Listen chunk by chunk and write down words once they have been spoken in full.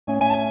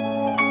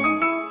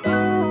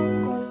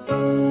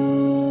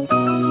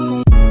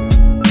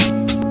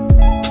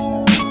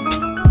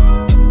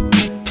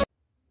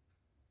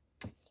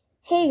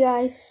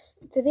guys,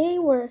 today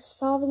we're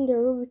solving the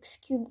Rubik's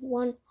Cube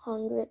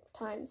 100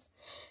 times.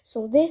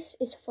 So this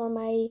is for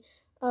my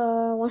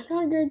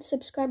 100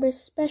 subscribers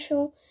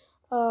special.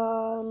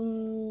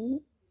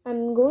 I'm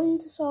going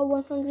to solve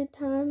 100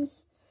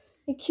 times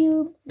the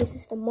cube. This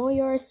is the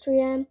Moyars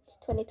 3M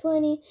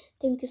 2020.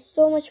 Thank you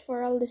so much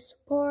for all the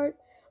support.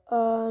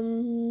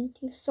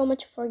 Thank you so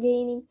much for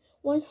gaining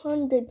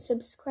 100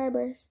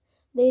 subscribers.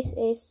 This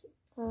is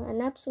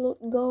an absolute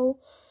goal,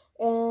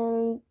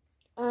 and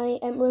I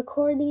am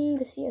recording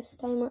the CS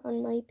timer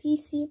on my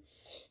PC,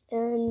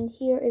 and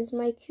here is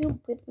my cube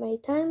with my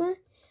timer.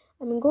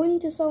 I'm going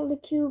to solve the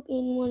cube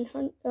in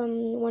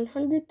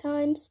 100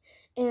 times,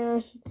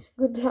 and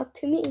good luck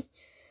to me.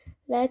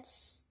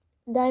 Let's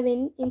dive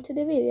into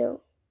the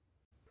video.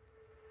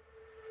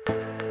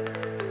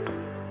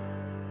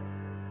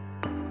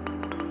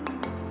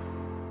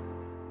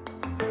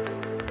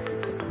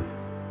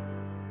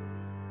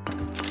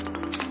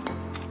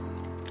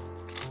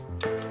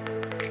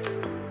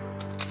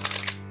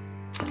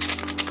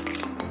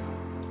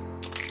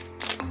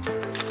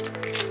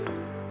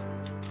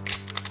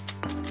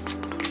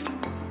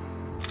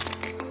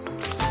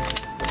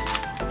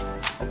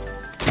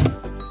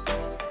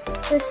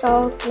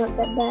 Result, not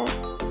that bad.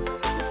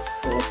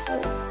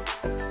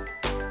 15.6.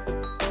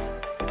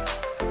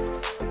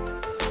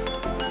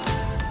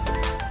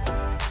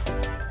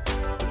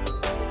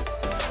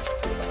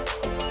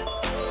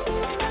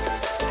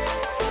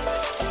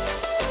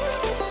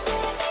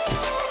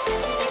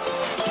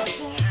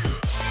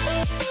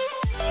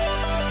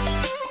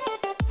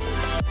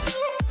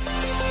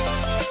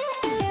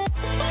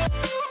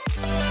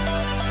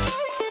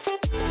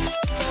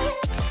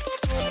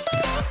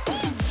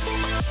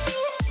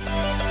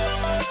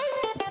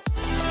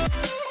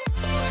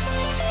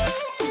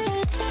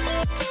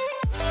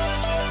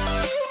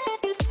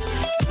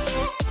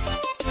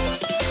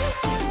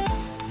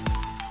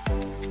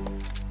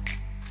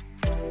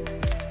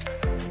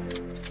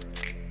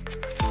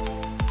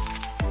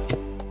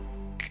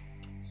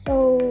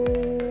 So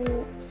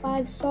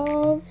 5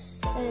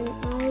 solves and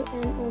I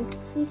am on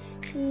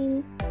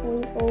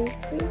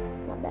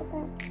 15.03. Not that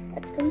bad.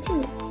 Let's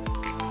continue.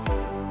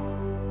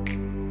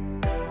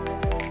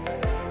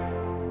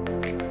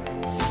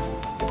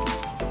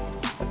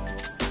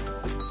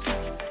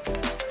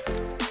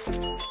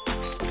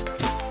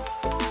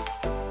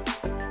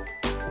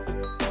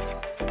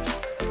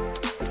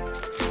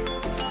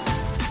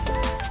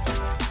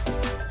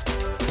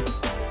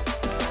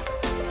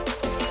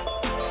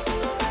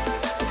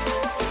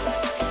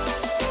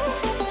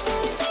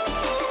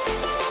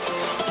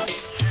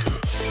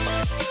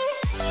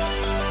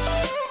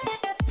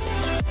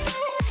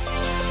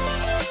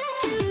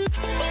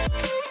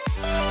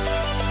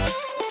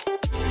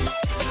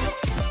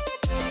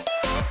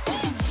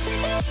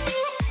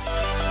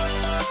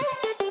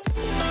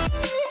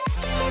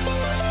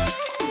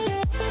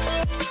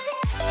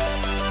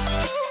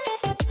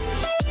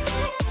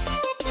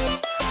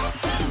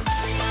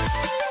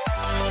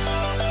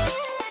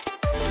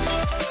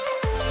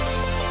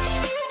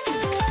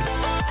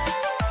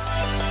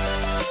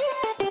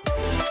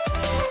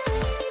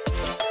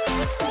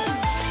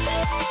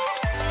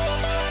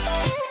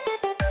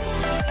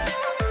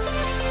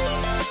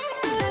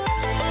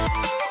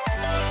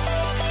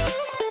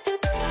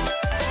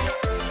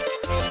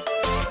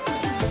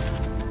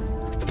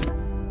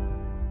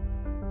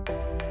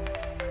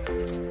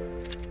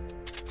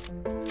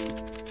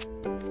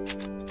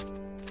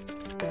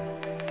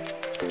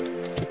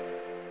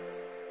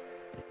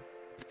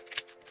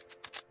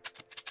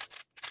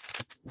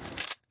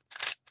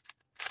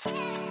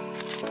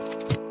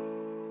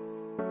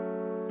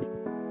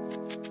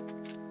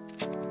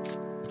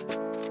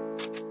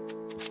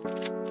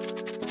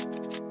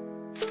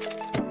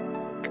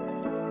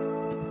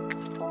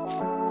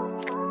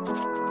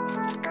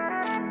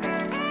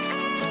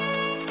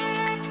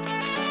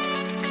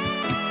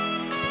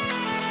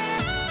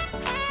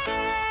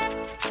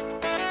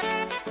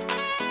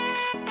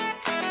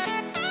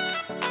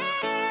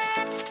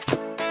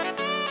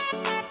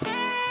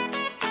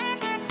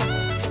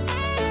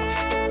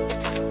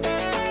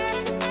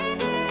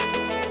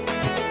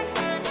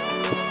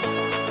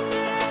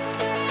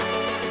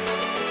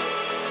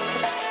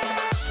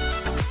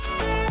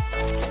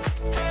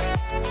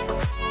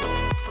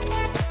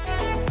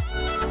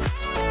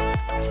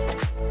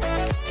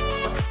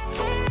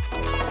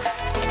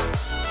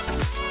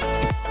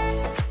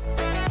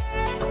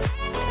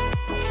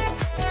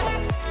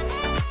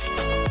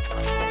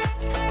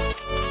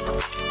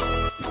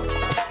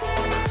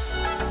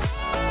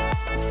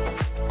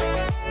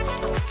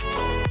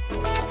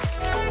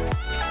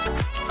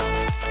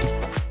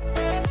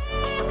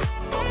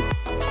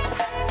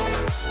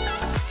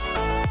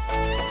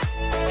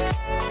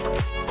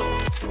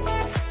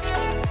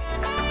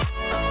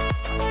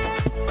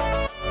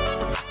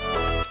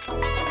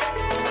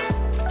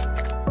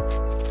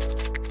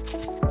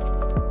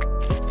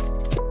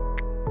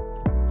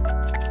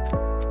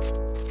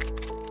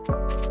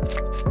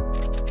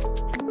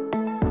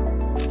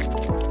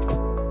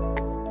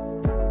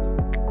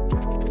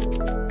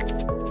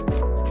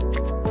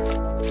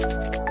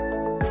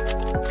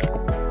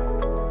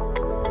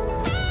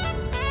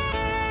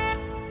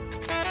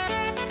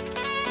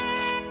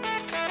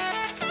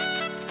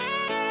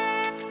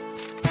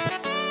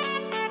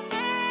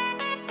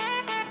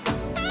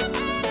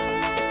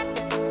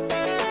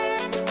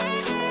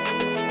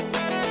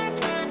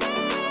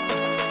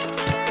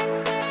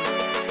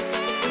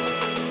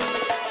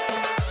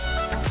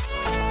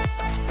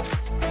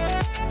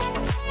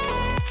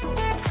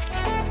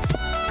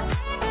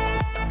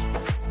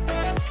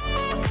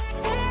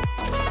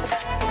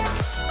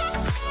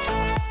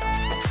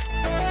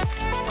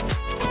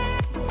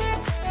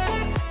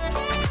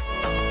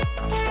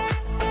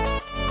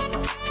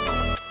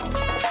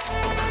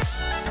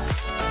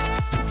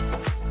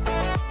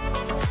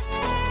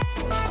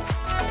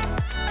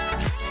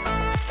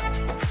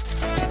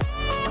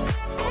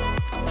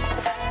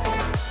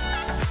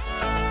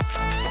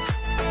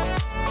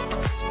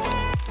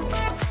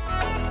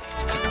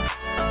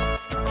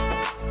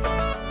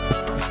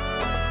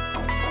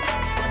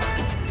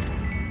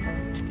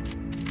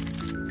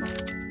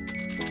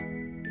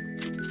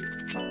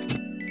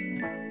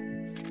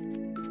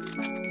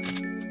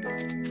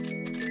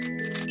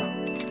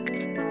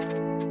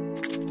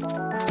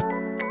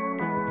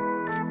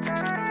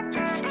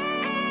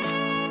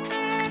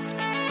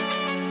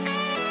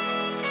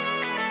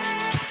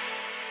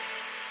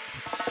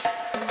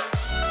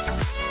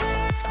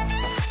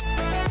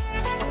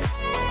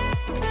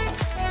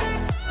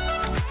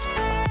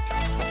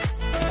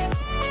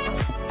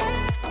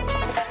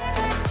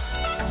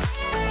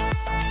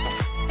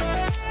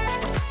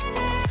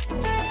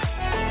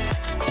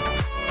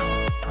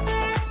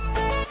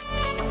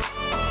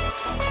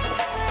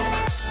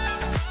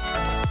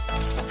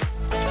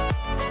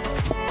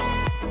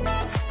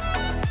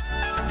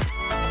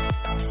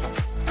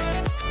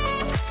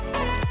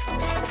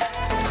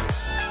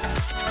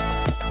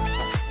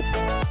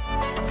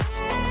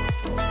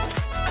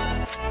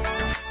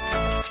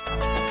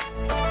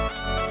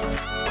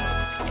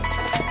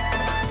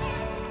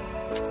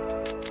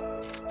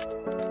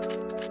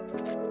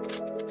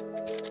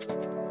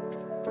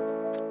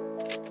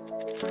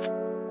 So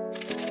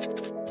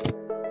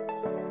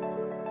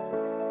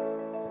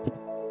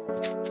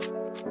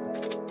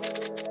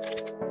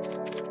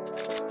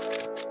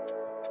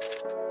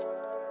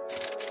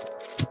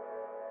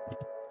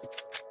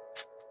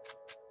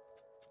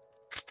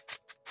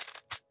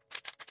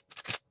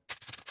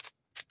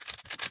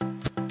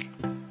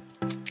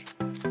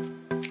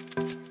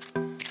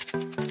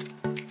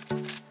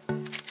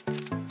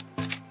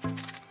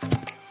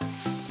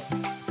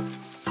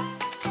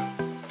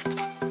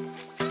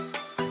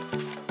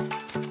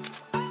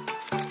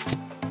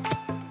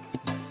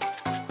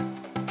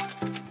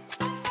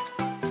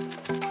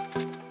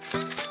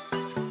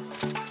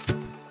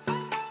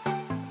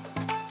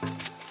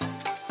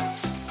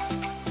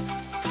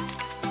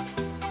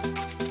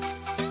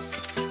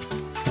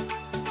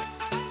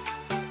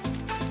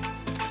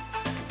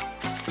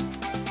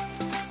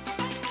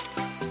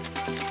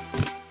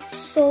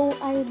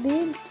I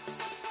did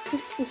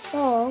 50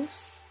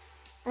 solves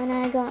and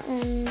I got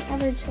an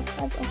average of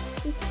 5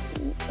 of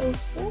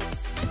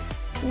 1606,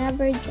 an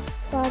average of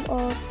 12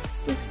 of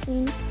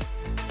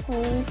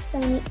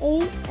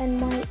 16.78, and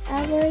my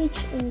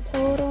average in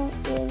total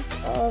is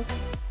of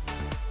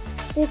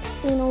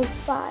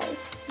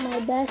 1605. My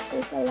best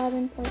is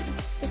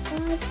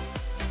 11.55.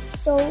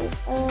 So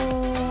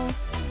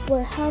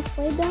we're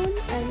halfway done,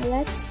 and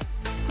let's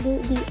do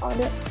the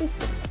other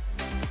 50.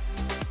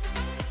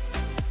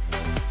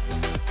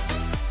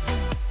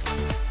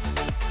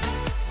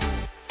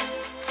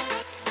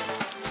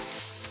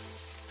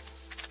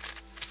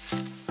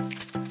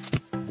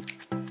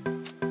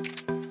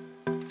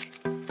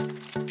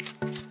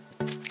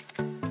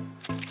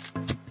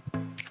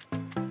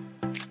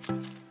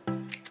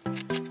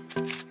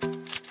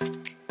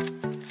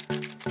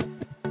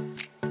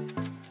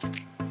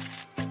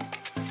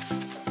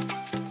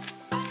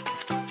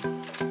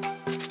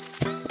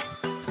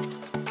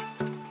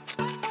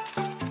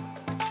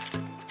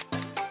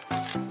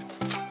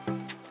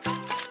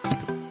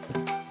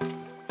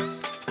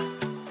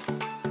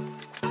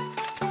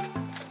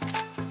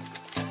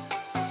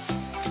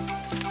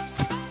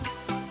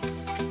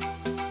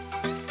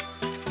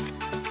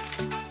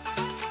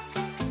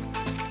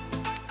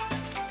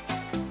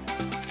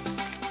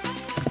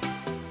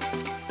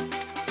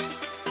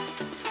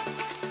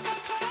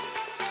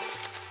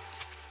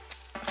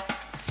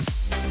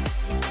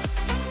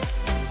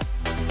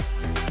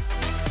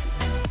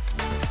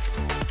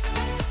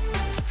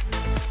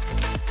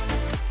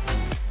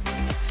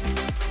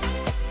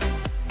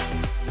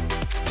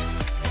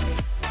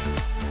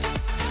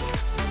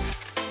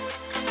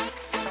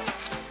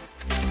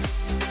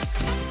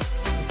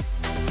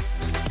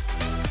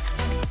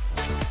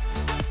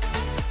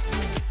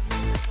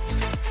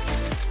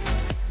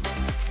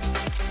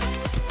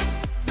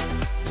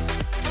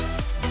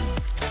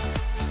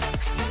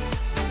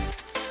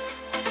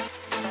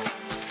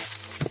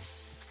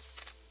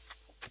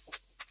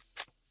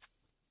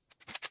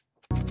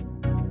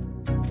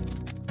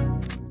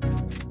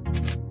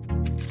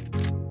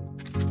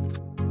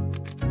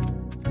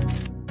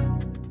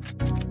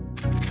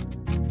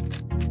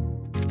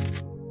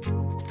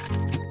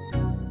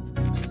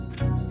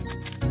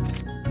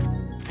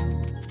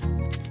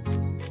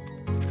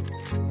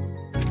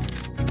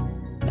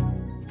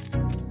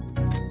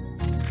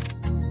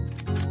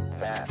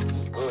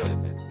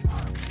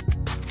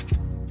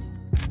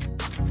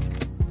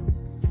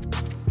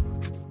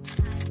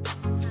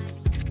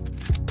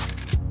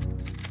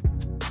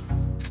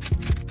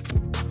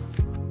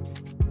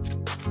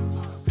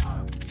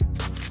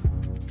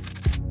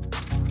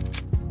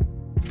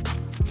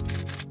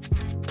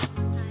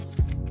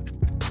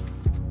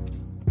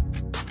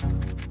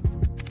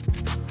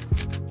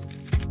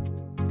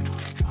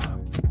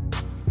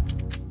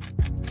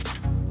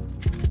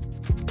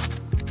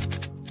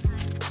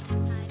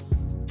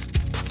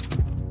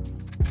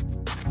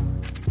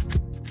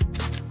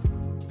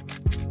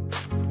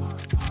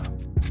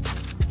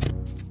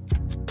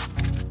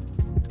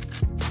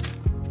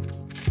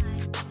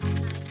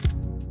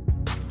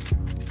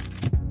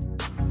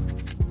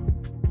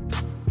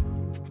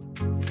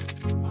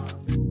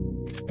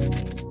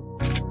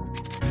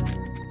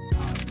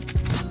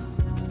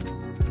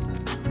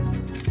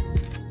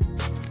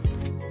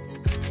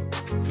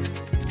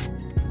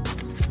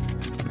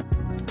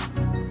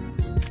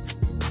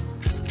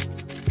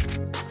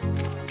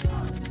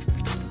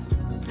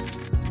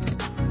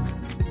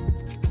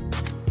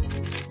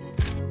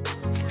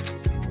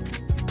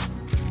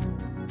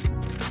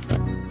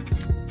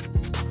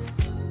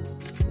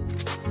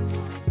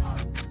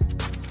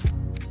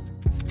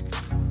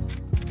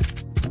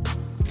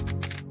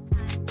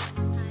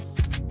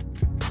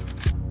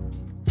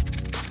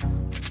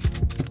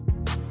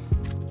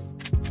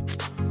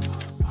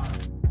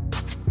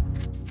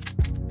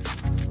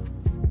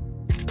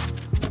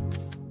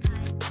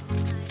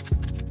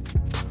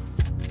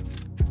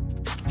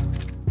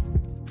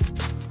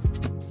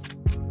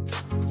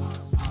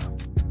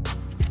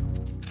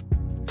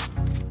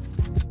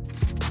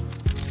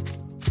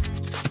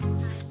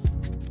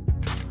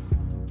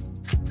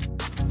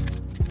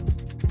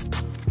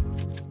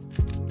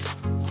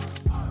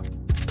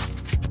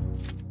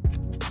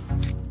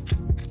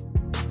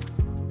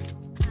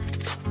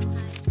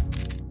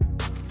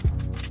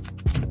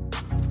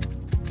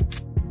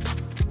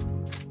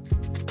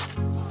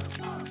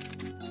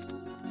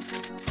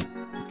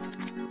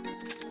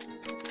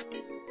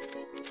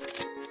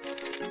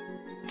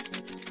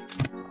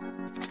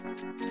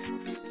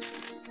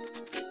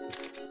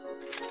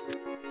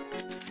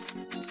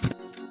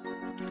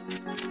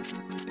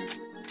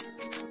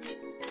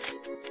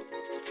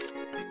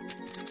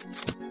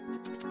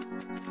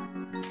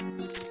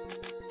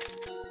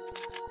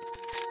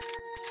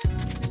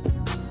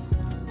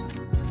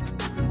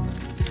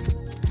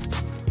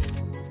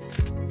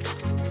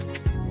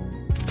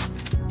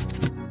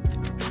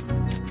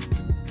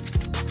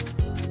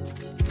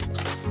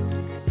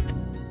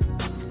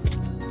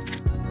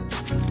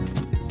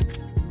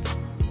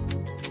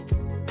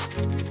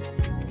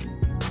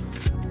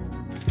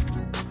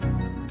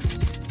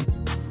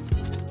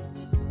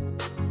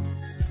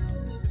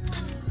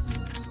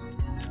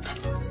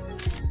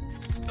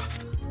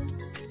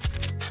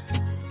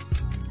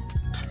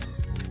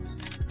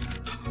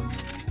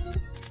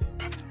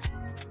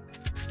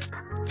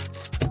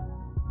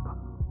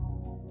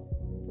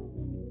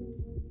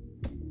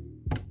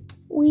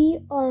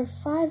 are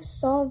 5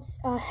 solves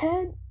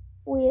ahead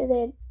with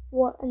it.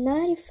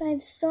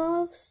 95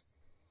 solves.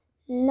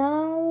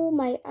 Now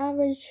my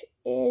average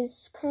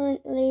is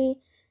currently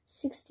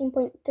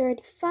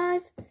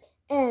 16.35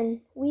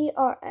 and we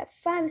are at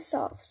 5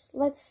 solves.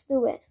 Let's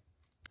do it.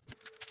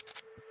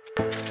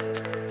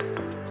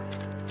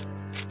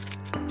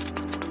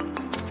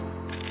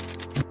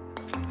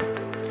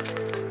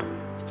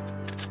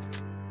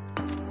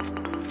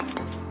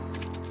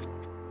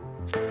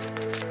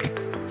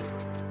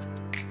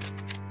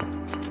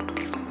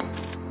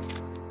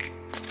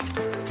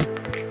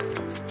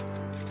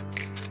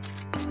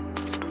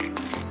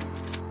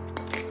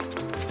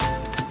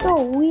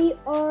 So we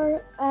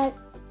are at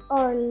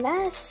our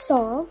last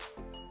solve.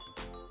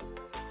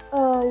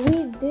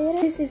 We did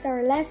it. This is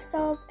our last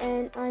solve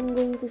and I'm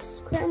going to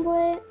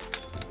scramble it.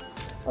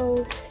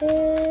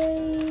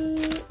 Okay.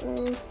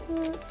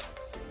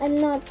 I'm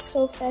not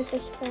so fast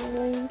at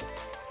scrambling.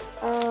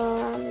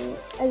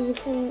 As you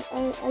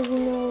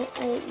know,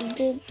 I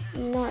did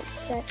not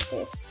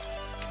practice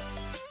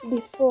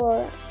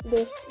before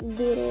this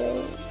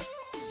video.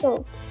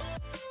 So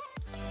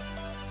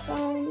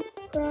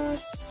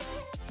cross.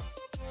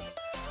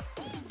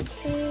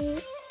 Okay,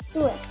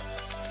 do it.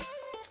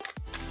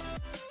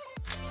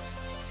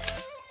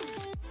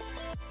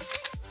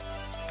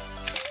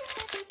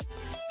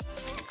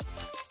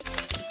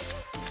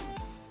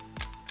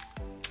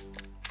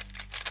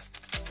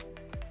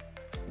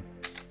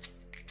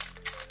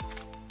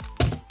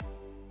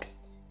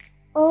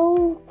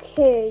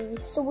 Okay,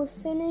 so we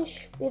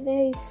finished with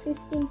a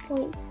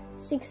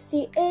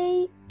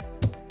 15.68.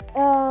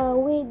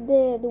 We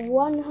did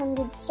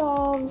 100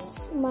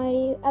 solves.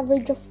 My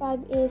average of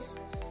 5 is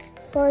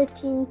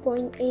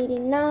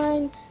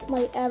 14.89.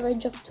 My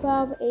average of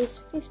 12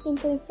 is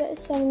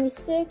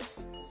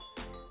 15.76.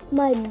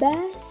 My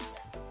best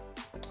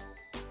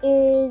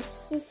is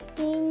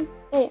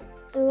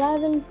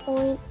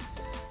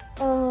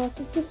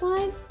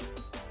 11.55.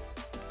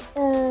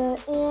 And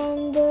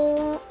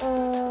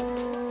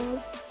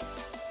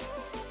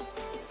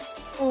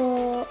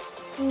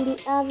in the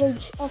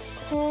average of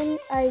 10,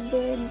 I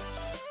did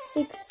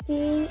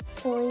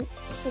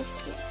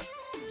 16.60.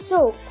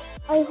 So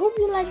I hope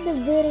you liked the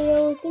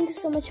video. Thank you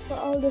so much for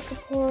all the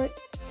support.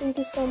 Thank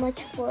you so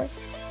much for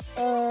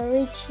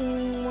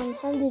reaching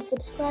 100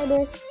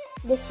 subscribers.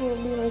 This will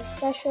be my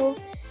special,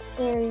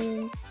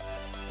 and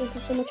thank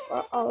you so much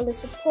for all the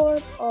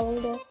support, all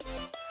the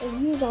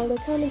views, all the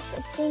comments.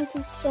 Thank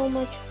you so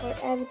much for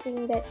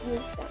everything that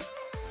you've done.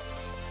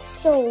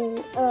 So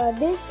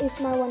this is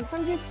my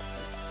 100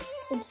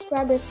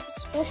 subscribers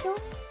special,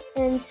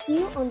 and see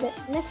you on the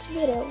next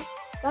video.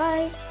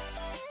 Bye.